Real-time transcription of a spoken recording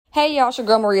Hey y'all, it's your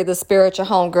girl Maria, the Spiritual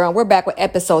Homegirl, and we're back with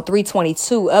episode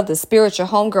 322 of the Spiritual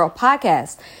Homegirl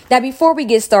podcast. Now, before we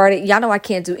get started, y'all know I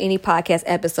can't do any podcast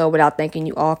episode without thanking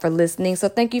you all for listening. So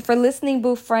thank you for listening,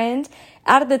 boo friend.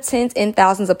 Out of the tens and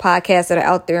thousands of podcasts that are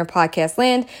out there in podcast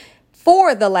land,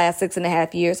 for the last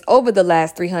 6.5 years, over the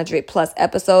last 300 plus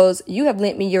episodes, you have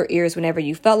lent me your ears whenever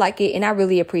you felt like it, and I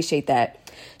really appreciate that.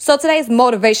 So today's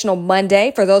Motivational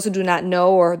Monday. For those who do not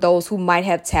know, or those who might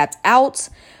have tapped out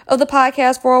of the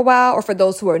podcast for a while, or for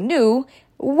those who are new,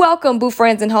 welcome, boo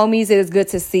friends and homies. It is good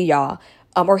to see y'all,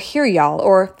 or hear y'all,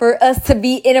 or for us to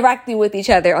be interacting with each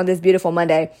other on this beautiful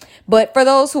Monday. But for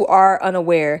those who are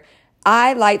unaware,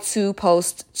 I like to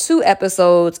post 2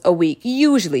 episodes a week,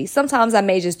 usually. Sometimes I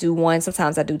may just do 1,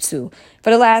 sometimes I do 2.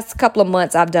 For the last couple of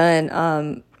months, I've been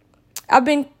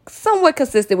somewhat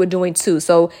consistent with doing 2.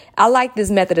 So I like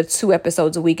this method of 2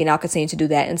 episodes a week, and I'll continue to do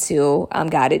that until I'm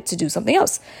guided to do something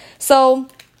else. So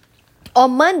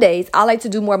on Mondays, I like to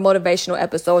do more motivational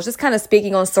episodes, just kind of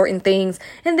speaking on certain things.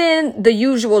 And then the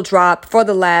usual drop for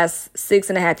the last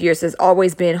 6.5 years has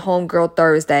always been Homegirl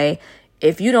Thursday.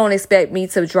 If you don't expect me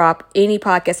to drop any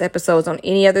podcast episodes on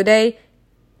any other day,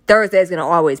 Thursday is going to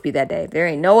always be that day. If there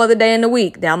ain't no other day in the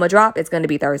week that I'm going to drop, it's going to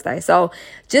be Thursday. So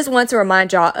just want to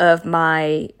remind y'all of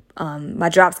my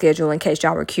drop schedule in case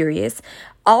y'all were curious.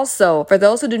 Also, for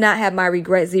those who do not have my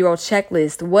Regret Zero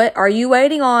checklist, what are you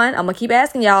waiting on? I'm going to keep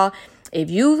asking y'all. If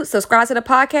you subscribe to the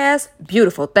podcast,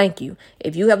 beautiful, thank you.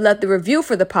 If you have left the review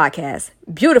for the podcast,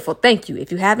 beautiful, thank you.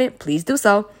 If you haven't, please do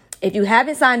so. If you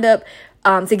haven't signed up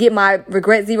to get my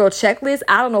Regret Zero checklist,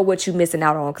 I don't know what you're missing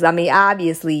out on. Because,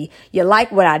 obviously, you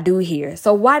like what I do here.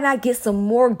 So why not get some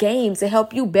more games to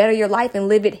help you better your life and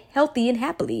live it healthy and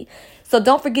happily? So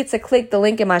don't forget to click the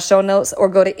link in my show notes or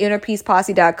go to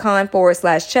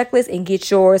innerpeaceposse.com/checklist and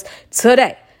get yours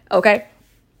today. Okay?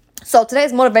 So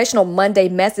today's Motivational Monday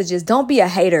message is don't be a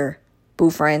hater,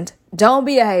 boo friend. Don't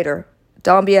be a hater.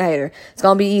 Don't be a hater. It's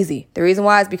going to be easy. The reason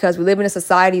why is because we live in a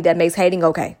society that makes hating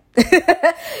okay.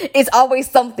 It's always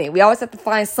something. We always have to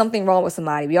find something wrong with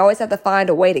somebody. We always have to find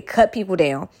a way to cut people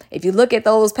down. If you look at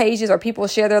those pages or people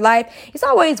share their life, it's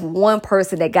always one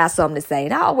person that got something to say.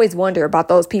 And I always wonder about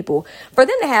those people. For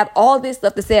them to have all this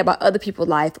stuff to say about other people's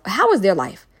life, how is their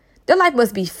life? Their life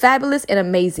must be fabulous and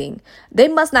amazing. They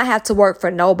must not have to work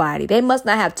for nobody. They must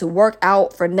not have to work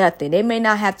out for nothing. They may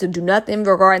not have to do nothing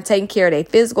regarding taking care of their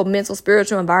physical, mental,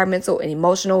 spiritual, environmental, and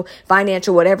emotional,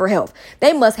 financial, whatever health.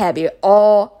 They must have it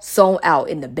all sewn out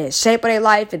in the best shape of their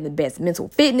life, in the best mental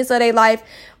fitness of their life.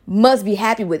 Must be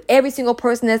happy with every single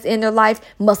person that's in their life.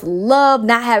 Must love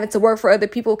not having to work for other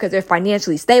people because they're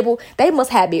financially stable. They must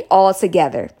have it all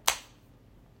together.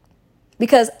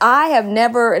 Because I have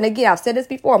never, and again, I've said this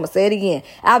before, I'm going to say it again.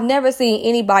 I've never seen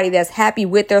anybody that's happy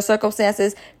with their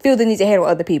circumstances feel the need to handle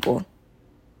other people.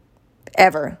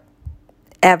 Ever.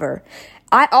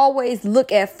 I always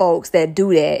look at folks that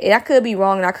do that. And I could be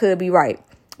wrong and I could be right.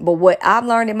 But what I've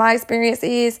learned in my experience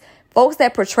is folks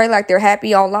that portray like they're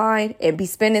happy online and be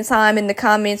spending time in the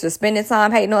comments or spending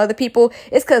time hating on other people,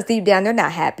 it's because deep down they're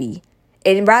not happy.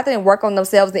 And rather than work on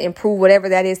themselves to improve whatever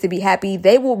that is to be happy,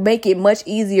 they will make it much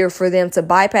easier for them to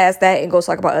bypass that and go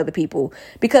talk about other people.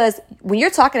 Because when you're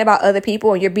talking about other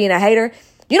people and you're being a hater,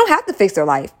 you don't have to fix their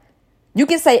life. You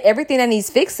can say everything that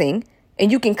needs fixing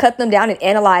and you can cut them down and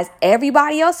analyze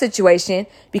everybody else's situation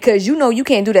because you know you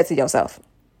can't do that to yourself.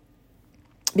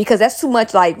 Because that's too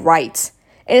much like right.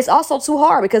 And it's also too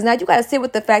hard because now you got to sit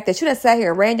with the fact that you done sat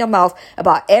here and ran your mouth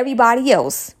about everybody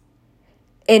else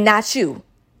and not you.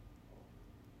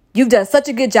 You've done such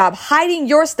a good job hiding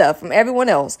your stuff from everyone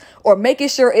else or making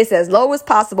sure it's as low as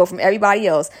possible from everybody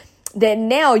else that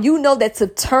now you know that to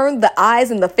turn the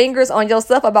eyes and the fingers on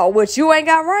yourself about what you ain't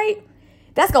got right,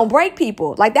 that's going to break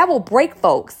people. Like that will break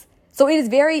folks. So it is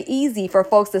very easy for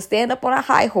folks to stand up on a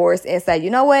high horse and say, you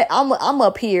know what, I'm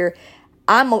up here.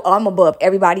 I'm above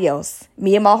everybody else.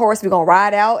 Me and my horse, we're going to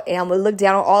ride out and I'm going to look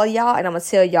down on all of y'all and I'm going to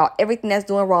tell y'all everything that's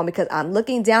doing wrong because I'm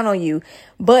looking down on you,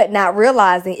 but not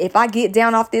realizing if I get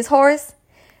down off this horse,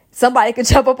 somebody could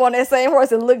jump up on that same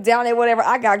horse and look down at whatever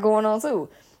I got going on too.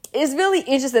 It's really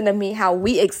interesting to me how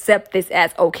we accept this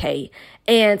as okay.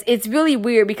 And it's really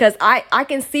weird because I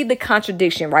can see the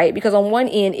contradiction, right? Because on one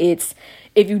end, it's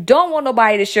if you don't want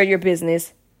nobody to share your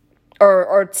business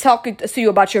or talk to you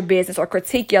about your business or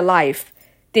critique your life,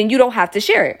 then you don't have to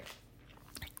share it.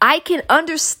 I can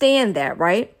understand that,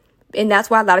 right? And that's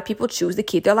why a lot of people choose to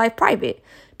keep their life private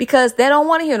because they don't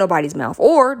want to hear nobody's mouth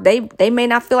or they may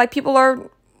not feel like people are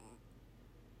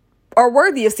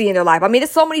worthy of seeing their life. I mean, there's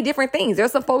so many different things.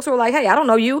 There's some folks who are like, hey, I don't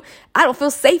know you. I don't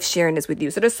feel safe sharing this with you.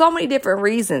 So there's so many different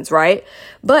reasons, right?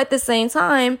 But at the same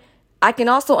time, I can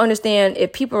also understand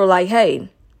if people are like, hey,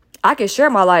 I can share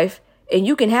my life and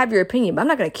you can have your opinion, but I'm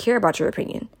not going to care about your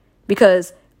opinion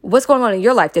because what's going on in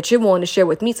your life that you're willing to share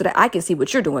with me so that I can see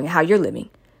what you're doing and how you're living.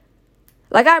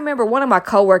 Like I remember one of my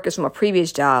coworkers from a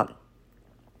previous job.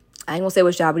 I ain't gonna say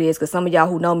which job it is because some of y'all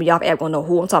who know me, y'all gonna know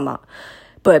who I'm talking about.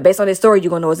 But based on this story, you're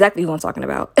gonna know exactly who I'm talking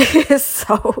about.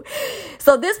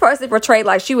 So this person portrayed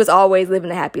like she was always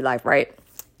living a happy life, right?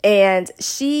 And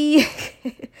she,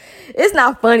 it's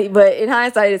not funny, but in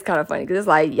hindsight, it's kind of funny because it's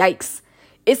like, yikes.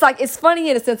 It's like, it's funny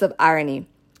in a sense of irony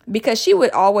because she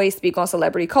would always speak on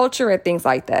celebrity culture and things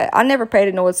like that. I never paid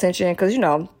it no attention because,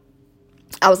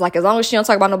 I was like, as long as she don't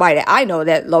talk about nobody that I know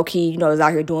that low key, is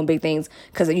out here doing big things.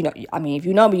 Because, if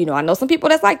you know me, I know some people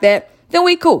that's like that, then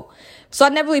we cool. So I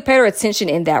never really paid her attention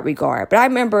in that regard. But I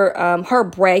remember her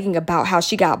bragging about how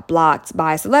she got blocked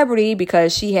by a celebrity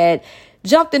because she had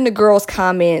jumped in the girls'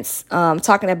 comments,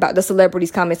 talking about the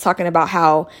celebrities' comments, talking about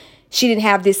how she didn't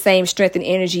have this same strength and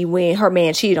energy when her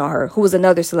man cheated on her, who was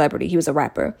another celebrity. He was a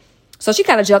rapper. So she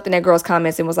kind of jumped in that girl's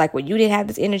comments and was like, well, you didn't have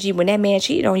this energy when that man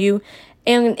cheated on you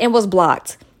and was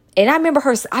blocked. And I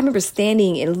remember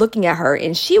standing and looking at her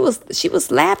and she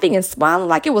was laughing and smiling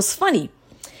like it was funny.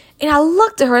 And I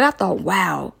looked at her and I thought,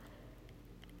 wow,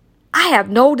 I have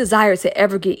no desire to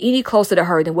ever get any closer to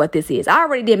her than what this is. I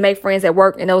already didn't make friends at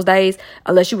work in those days,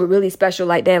 unless you were really special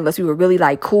like that, unless you were really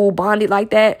like cool, bonded like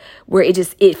that, where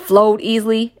it flowed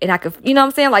easily. And I could, you know what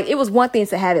I'm saying? Like it was one thing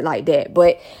to have it like that,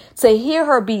 but to hear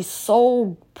her be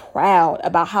so proud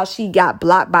about how she got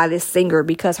blocked by this singer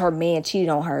because her man cheated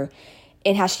on her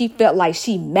and how she felt like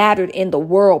she mattered in the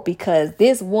world because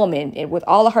this woman, and with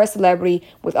all of her celebrity,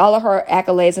 with all of her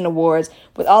accolades and awards,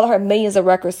 with all of her millions of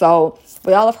records sold,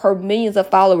 with all of her millions of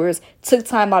followers, took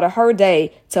time out of her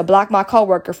day to block my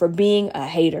coworker for being a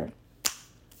hater.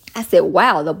 I said,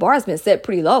 wow, the bar's been set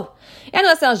pretty low. I know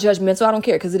that sounds judgmental. I don't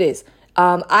care because it is.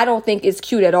 I don't think it's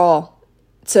cute at all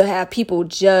to have people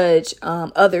judge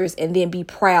others and then be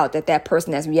proud that that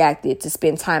person has reacted to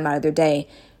spend time out of their day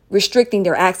restricting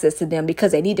their access to them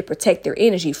because they need to protect their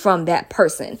energy from that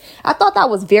person. I thought that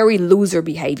was very loser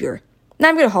behavior.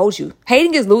 Not even gonna hold you.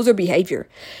 Hating is loser behavior.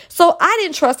 So I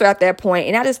didn't trust her at that point,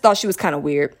 and I just thought she was kind of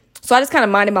weird. So I just kind of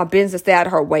minded my business, stay out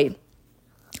of her way.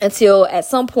 Until at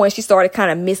some point she started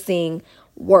kind of missing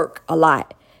work a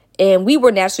lot. And we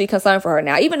were naturally concerned for her.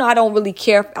 Now, even though I didn't really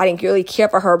care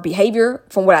for her behavior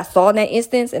from what I saw in that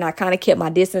instance, and I kind of kept my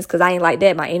distance because I ain't like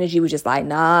that. My energy was just like,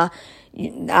 nah,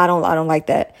 I don't like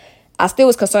that. I still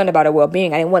was concerned about her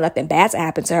well-being. I didn't want nothing bad to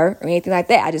happen to her or anything like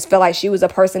that. I just felt like she was a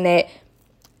person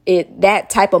that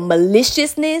type of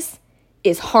maliciousness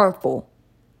is harmful.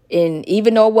 And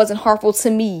even though it wasn't harmful to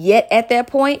me yet at that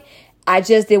point, I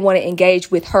just didn't want to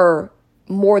engage with her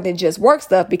more than just work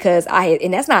stuff because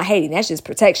and that's not hating. That's just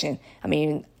protection. I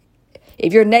mean,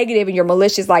 if you're negative and you're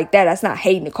malicious like that, that's not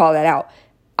hating to call that out.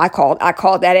 I called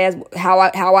that as how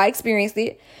I experienced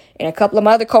it. And a couple of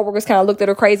my other coworkers kind of looked at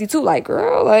her crazy too, like,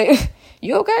 girl, like,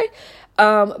 you okay?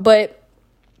 But,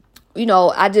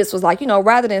 I just was like,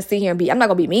 rather than sit here and I'm not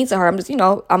going to be mean to her. I'm just, I'm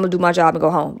going to do my job and go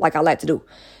home like I like to do.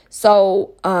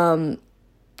 So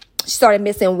she started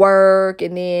missing work.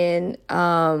 And then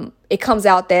it comes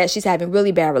out that she's having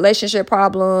really bad relationship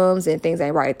problems and things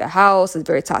ain't right at the house. It's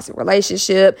a very toxic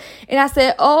relationship. And I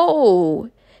said, oh,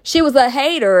 she was a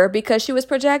hater because she was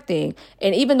projecting.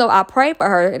 And even though I prayed for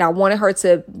her and I wanted her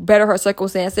to better her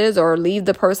circumstances or leave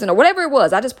the person or whatever it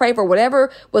was, I just prayed for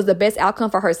whatever was the best outcome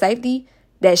for her safety,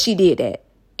 that she did that.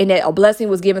 And that a blessing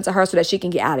was given to her so that she can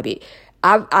get out of it.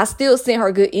 I still sent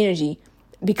her good energy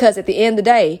because at the end of the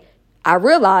day, I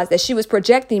realized that she was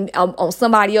projecting on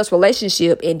somebody else's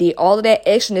relationship and did all of that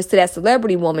extraness to that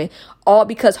celebrity woman, all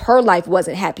because her life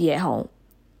wasn't happy at home.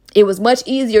 It was much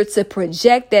easier to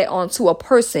project that onto a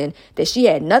person that she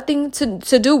had nothing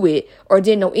to do with or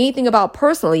didn't know anything about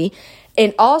personally,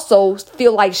 and also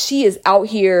feel like she is out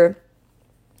here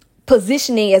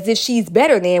positioning as if she's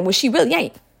better than when she really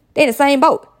ain't. They in the same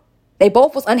boat. They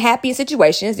both was unhappy in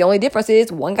situations. The only difference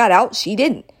is one got out, she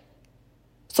didn't.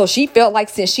 So she felt like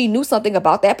since she knew something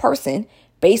about that person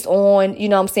based on,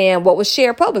 what was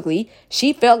shared publicly,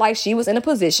 she felt like she was in a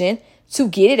position to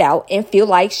get it out and feel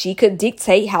like she could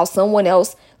dictate how someone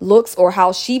else looks or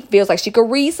how she feels like she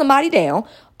could read somebody down,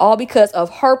 all because of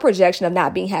her projection of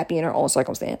not being happy in her own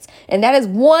circumstance. And that is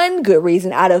one good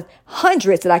reason out of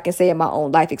hundreds that I can say in my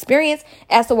own life experience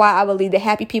as to why I believe that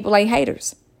happy people ain't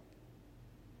haters.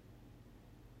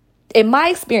 In my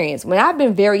experience, when I've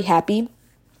been very happy,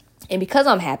 and because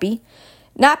I'm happy,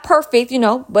 not perfect,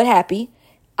 but happy,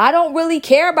 I don't really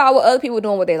care about what other people are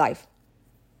doing with their life.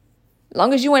 As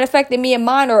long as you ain't affecting me and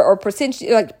mine or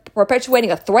potentially like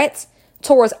perpetuating a threat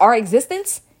towards our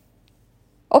existence,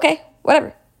 okay,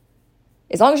 whatever.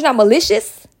 As long as you're not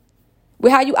malicious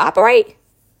with how you operate,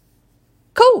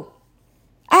 cool.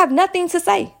 I have nothing to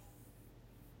say.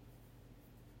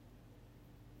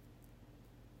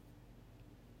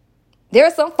 There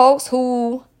are some folks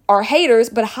who are haters,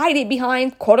 but hide it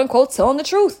behind, quote unquote, telling the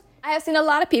truth. I have seen a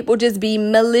lot of people just be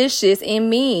malicious and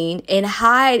mean and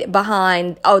hide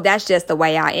behind, oh, that's just the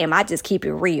way I am. I just keep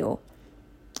it real.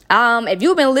 If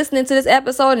you've been listening to this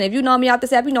episode and if you know me out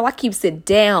this app, you know I keep it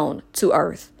down to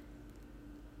earth.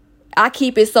 I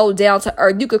keep it so down to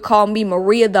earth. You could call me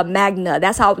Maria the Magna.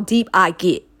 That's how deep I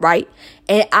get, right?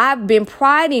 And I've been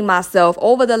priding myself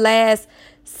over the last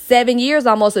 7 years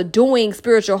almost of doing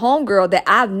spiritual homegirl that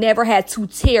I've never had to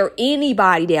tear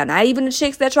anybody down. Not even the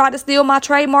chicks that tried to steal my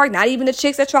trademark. Not even the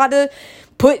chicks that tried to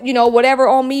put, whatever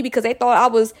on me because they thought I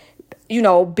was,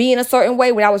 being a certain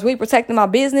way when I was really protecting my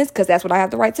business, because that's what I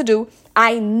have the right to do.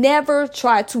 I never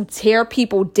tried to tear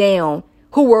people down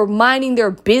who were minding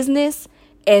their business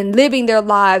and living their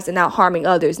lives and not harming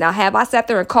others. Now, have I sat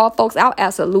there and called folks out?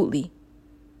 Absolutely.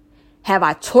 Have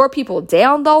I tore people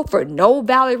down, though, for no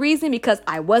valid reason because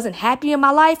I wasn't happy in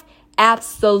my life?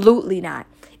 Absolutely not.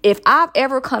 If I've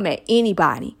ever come at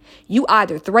anybody, you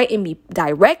either threaten me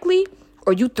directly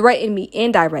or you threaten me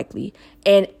indirectly.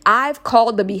 And I've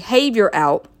called the behavior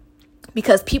out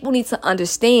because people need to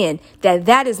understand that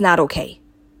that is not okay.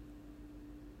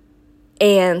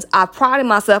 And I prided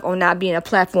myself on not being a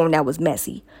platform that was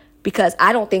messy because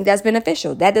I don't think that's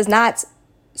beneficial. That does not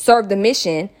serve the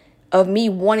mission of me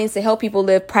wanting to help people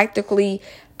live practically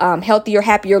healthier,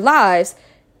 happier lives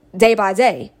day by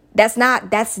day. That's not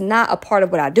a part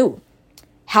of what I do.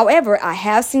 However, I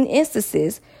have seen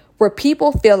instances where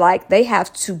people feel like they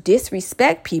have to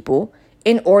disrespect people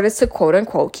in order to, quote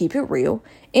unquote, keep it real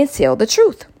and tell the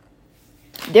truth.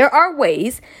 There are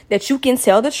ways that you can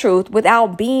tell the truth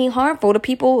without being harmful to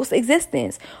people's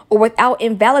existence or without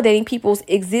invalidating people's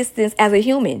existence as a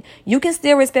human. You can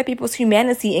still respect people's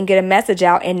humanity and get a message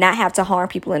out and not have to harm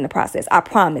people in the process. I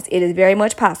promise it is very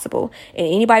much possible. And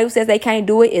anybody who says they can't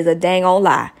do it is a dang old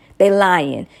lie. They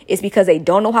lying. It's because they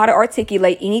don't know how to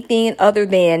articulate anything other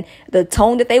than the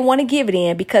tone that they want to give it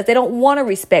in because they don't want to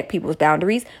respect people's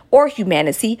boundaries or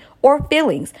humanity or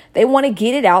feelings. They want to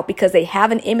get it out because they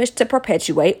have an image to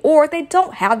perpetuate or they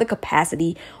don't have the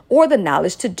capacity or the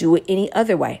knowledge to do it any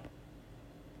other way.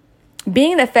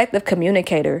 Being an effective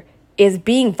communicator is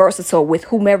being versatile with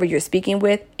whomever you're speaking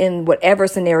with in whatever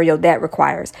scenario that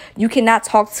requires. You cannot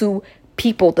talk to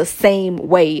people the same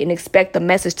way and expect the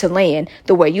message to land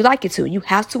the way you like it to. You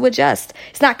have to adjust.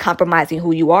 It's not compromising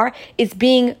who you are. It's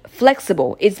being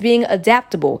flexible. It's being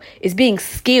adaptable. It's being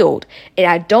skilled. And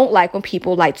I don't like when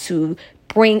people like to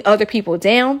bring other people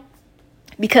down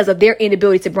because of their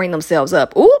inability to bring themselves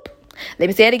up. Oop. Let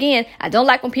me say it again. I don't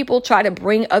like when people try to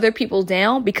bring other people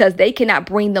down because they cannot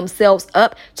bring themselves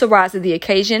up to rise to the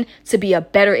occasion to be a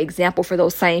better example for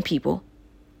those same people.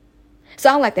 So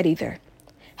I don't like that either.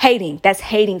 Hating, that's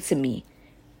hating to me.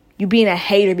 You being a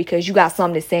hater because you got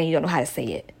something to say and you don't know how to say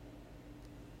it.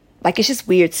 Like, it's just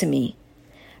weird to me.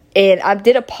 And I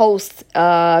did a post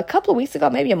a couple of weeks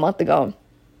ago, maybe a month ago.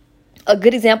 A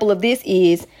good example of this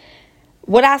is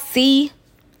what I see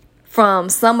from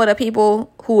some of the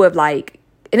people who have and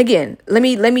again, let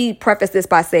me preface this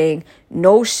by saying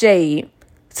no shade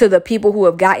to the people who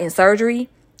have gotten surgery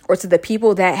or to the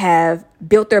people that have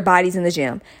built their bodies in the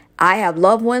gym. I have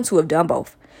loved ones who have done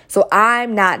both. So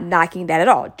I'm not knocking that at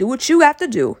all. Do what you have to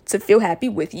do to feel happy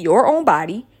with your own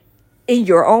body in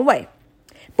your own way.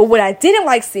 But what I didn't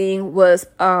like seeing was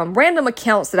random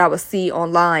accounts that I would see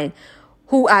online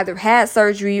who either had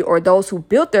surgery or those who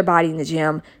built their body in the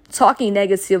gym talking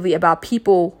negatively about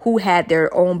people who had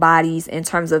their own bodies in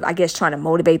terms of, I guess, trying to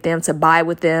motivate them to buy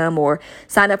with them or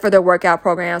sign up for their workout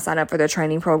program, sign up for their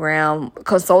training program,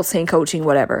 consulting, coaching,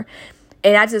 whatever.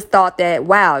 And I just thought that,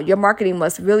 wow, your marketing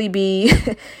must really be,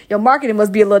 your marketing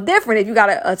must be a little different if you got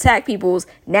to attack people's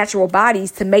natural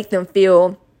bodies to make them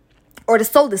feel, or to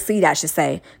sow the seed, I should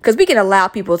say, because we can allow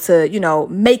people to,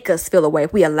 make us feel a way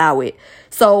if we allow it.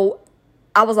 So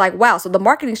I was like, wow, so the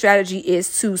marketing strategy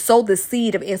is to sow the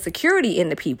seed of insecurity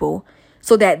into people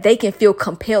so that they can feel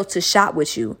compelled to shop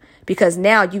with you because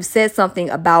now you've said something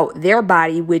about their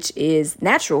body, which is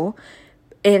natural,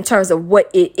 in terms of what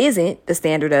it isn't the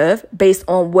standard of based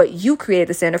on what you created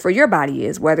the standard for your body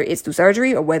is, whether it's through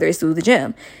surgery or whether it's through the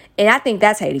gym. And I think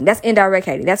that's hating. That's indirect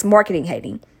hating. That's marketing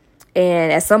hating.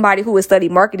 And as somebody who has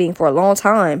studied marketing for a long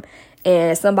time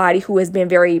and as somebody who has been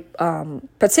very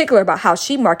particular about how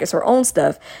she markets her own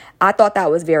stuff, I thought that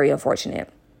was very unfortunate.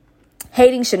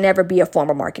 Hating should never be a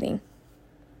form of marketing.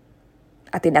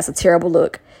 I think that's a terrible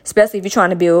look, especially if you're trying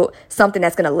to build something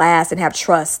that's going to last and have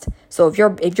trust. So if you're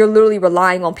literally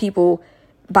relying on people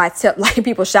like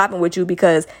people shopping with you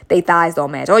because they thighs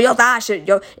don't match. Oh,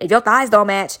 if your thighs don't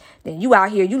match, then you out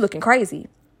here, you looking crazy.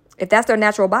 If that's their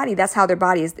natural body, that's how their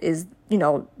body is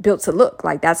built to look.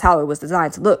 Like, that's how it was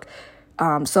designed to look.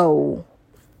 So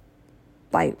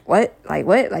like what?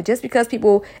 Like, just because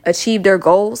people achieve their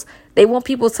goals, they want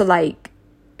people to like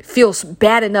feel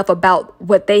bad enough about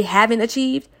what they haven't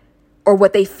achieved or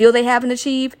what they feel they haven't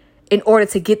achieved in order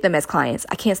to get them as clients.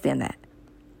 I can't stand that.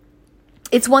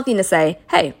 It's one thing to say,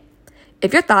 hey,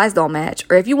 if your thighs don't match,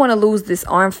 or if you want to lose this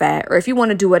arm fat, or if you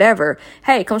want to do whatever,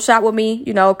 hey, come shop with me,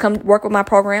 come work with my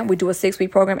program. We do a 6-week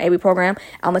program, 8-week program.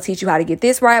 I'm going to teach you how to get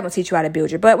this right. I'm going to teach you how to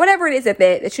build your butt, whatever it is that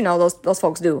those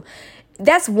folks do.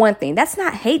 That's one thing. That's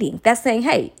not hating. That's saying,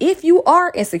 hey, if you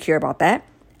are insecure about that,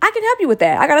 I can help you with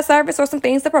that. I got a service or some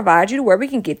things to provide you to where we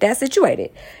can get that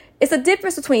situated. It's a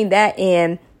difference between that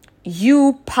and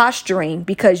you posturing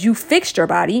because you fixed your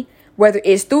body, whether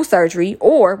it's through surgery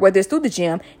or whether it's through the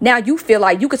gym. Now you feel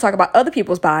like you could talk about other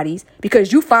people's bodies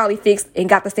because you finally fixed and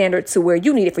got the standard to where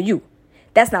you need it for you.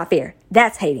 That's not fair.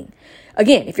 That's hating.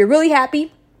 Again, if you're really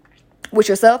happy with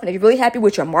yourself and if you're really happy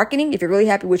with your marketing, if you're really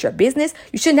happy with your business,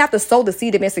 you shouldn't have to sow the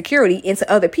seed of insecurity into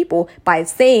other people by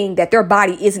saying that their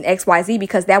body isn't XYZ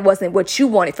because that wasn't what you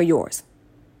wanted for yours.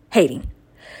 Hating.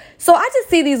 So I just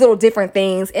see these little different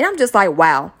things and I'm just like,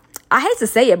 wow. I hate to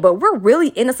say it, but we're really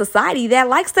in a society that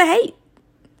likes to hate.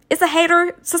 It's a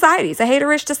hater society. It's a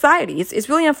haterish society. It's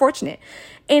really unfortunate.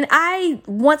 And I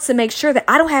want to make sure that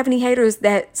I don't have any haters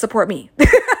that support me.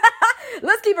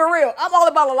 Let's keep it real. I'm all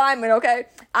about alignment, okay?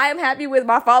 I am happy with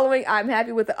my following. I'm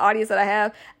happy with the audience that I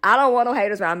have. I don't want no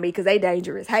haters around me because they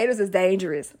dangerous. Haters is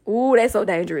dangerous. Ooh, they so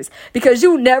dangerous. Because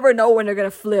you never know when they're going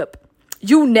to flip.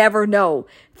 You never know.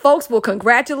 Folks will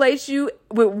congratulate you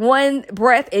with one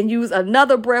breath and use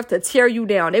another breath to tear you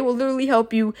down. They will literally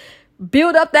help you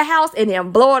build up the house and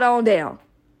then blow it on down.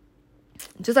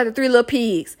 Just like the 3 little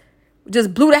pigs.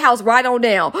 Just blew the house right on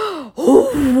down.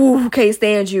 Ooh, can't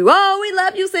stand you. Oh, we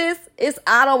love you, sis.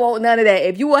 I don't want none of that.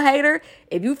 If you a hater,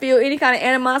 if you feel any kind of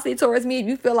animosity towards me, if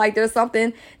you feel like there's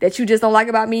something that you just don't like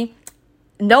about me,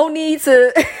 no need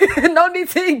to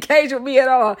engage with me at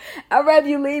all. I'd rather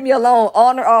you leave me alone,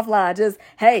 on or offline. Just,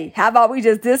 hey, how about we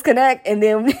just disconnect? And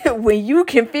then when you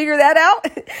can figure that out,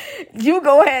 you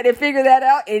go ahead and figure that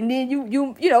out. And then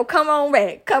you come on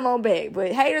back.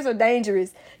 But haters are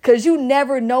dangerous because you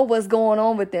never know what's going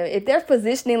on with them. If they're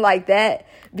positioning like that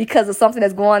because of something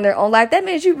that's going on in their own life, that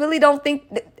means you really don't you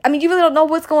really don't know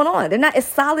what's going on. They're not as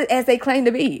solid as they claim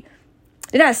to be.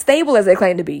 They're not as stable as they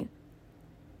claim to be.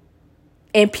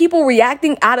 And people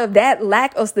reacting out of that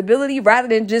lack of stability rather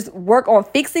than just work on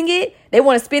fixing it. They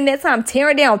want to spend their time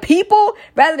tearing down people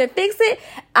rather than fix it.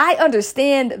 I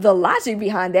understand the logic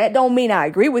behind that. Don't mean I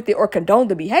agree with it or condone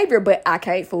the behavior, but I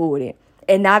can't fool with it.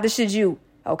 And neither should you.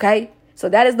 Okay? So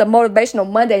that is the Motivational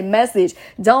Monday message.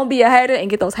 Don't be a hater and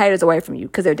get those haters away from you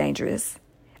because they're dangerous.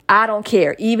 I don't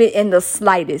care, even in the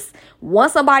slightest.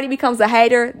 Once somebody becomes a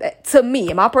hater, to me,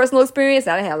 in my personal experience,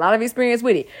 I had a lot of experience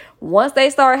with it. Once they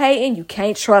start hating, you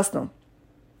can't trust them.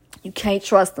 You can't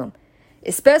trust them,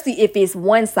 especially if it's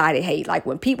one-sided hate. Like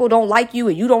when people don't like you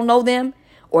and you don't know them,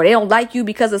 or they don't like you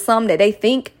because of something that they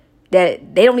think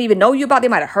that they don't even know you about. They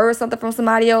might have heard something from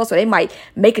somebody else, or they might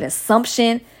make an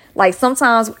assumption. Like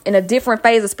sometimes in a different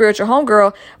phase of Spiritual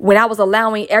Homegirl, when I was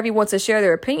allowing everyone to share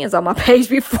their opinions on my page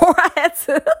before I had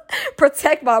to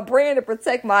protect my brand and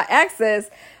protect my access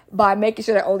by making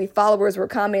sure that only followers were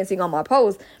commenting on my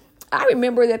posts, I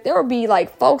remember that there would be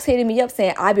like folks hitting me up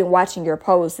saying, I've been watching your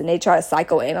posts, and they try to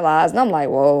psychoanalyze. And I'm like,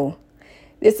 whoa,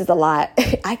 this is a lot.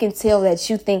 I can tell that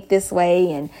you think this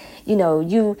way, and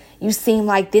you seem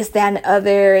like this, that, and the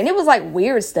other. And it was like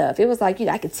weird stuff. It was like,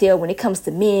 I could tell when it comes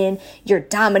to men, you're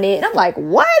dominant. And I'm like,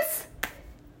 what?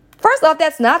 First off,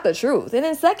 that's not the truth. And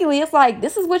then secondly, it's like,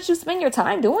 this is what you spend your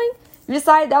time doing? You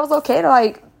decided that was okay to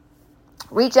like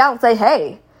reach out and say,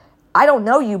 hey, I don't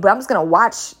know you, but I'm just going to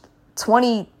watch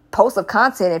 20 posts of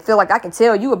content and feel like I can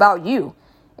tell you about you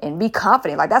and be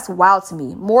confident. Like, that's wild to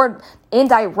me. More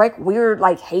indirect, weird,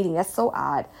 like hating. That's so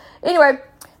odd. Anyway,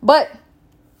 but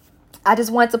I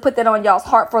just wanted to put that on y'all's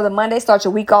heart for the Monday. Start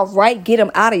your week off right. Get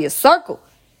them out of your circle.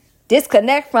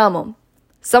 Disconnect from them.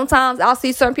 Sometimes I'll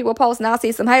see certain people post and I'll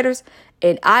see some haters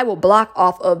and I will block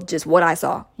off of just what I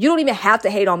saw. You don't even have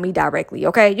to hate on me directly,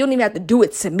 okay? You don't even have to do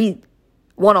it to me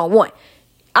one-on-one.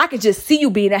 I could just see you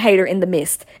being a hater in the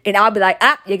midst and I'll be like,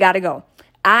 you gotta go.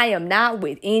 I am not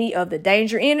with any of the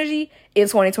danger energy in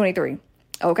 2023.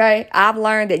 Okay, I've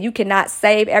learned that you cannot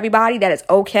save everybody. That is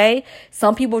okay.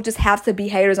 Some people just have to be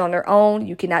haters on their own.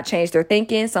 You cannot change their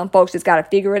thinking. Some folks just got to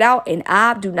figure it out. And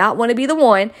I do not want to be the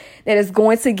one that is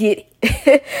going to get,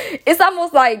 it's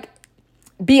almost like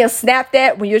being snapped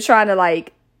at when you're trying to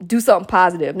like do something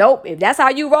positive. Nope. If that's how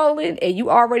you rolling and you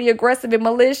already aggressive and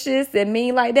malicious and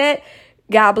mean like that,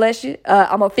 God bless you.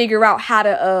 I'm going to figure out how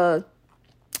to,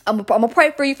 I'm going to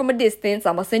pray for you from a distance.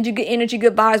 I'm going to send you good energy,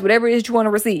 good vibes, whatever it is you want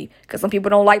to receive. Because some people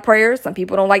don't like prayers. Some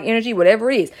people don't like energy,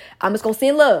 whatever it is. I'm just going to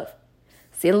send love.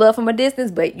 Send love from a distance,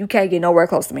 but you can't get nowhere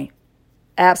close to me.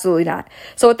 Absolutely not.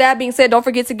 So with that being said, don't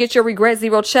forget to get your Regret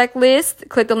Zero checklist.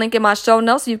 Click the link in my show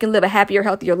notes so you can live a happier,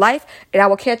 healthier life. And I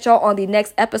will catch y'all on the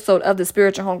next episode of the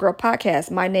Spiritual Homegirl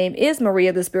podcast. My name is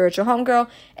Maria, the Spiritual Homegirl.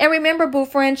 And remember, boo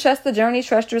friend, trust the journey,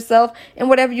 trust yourself. And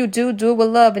whatever you do, do it with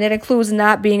love. And it includes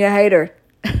not being a hater.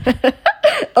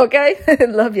 Okay?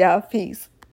 Love y'all. Peace.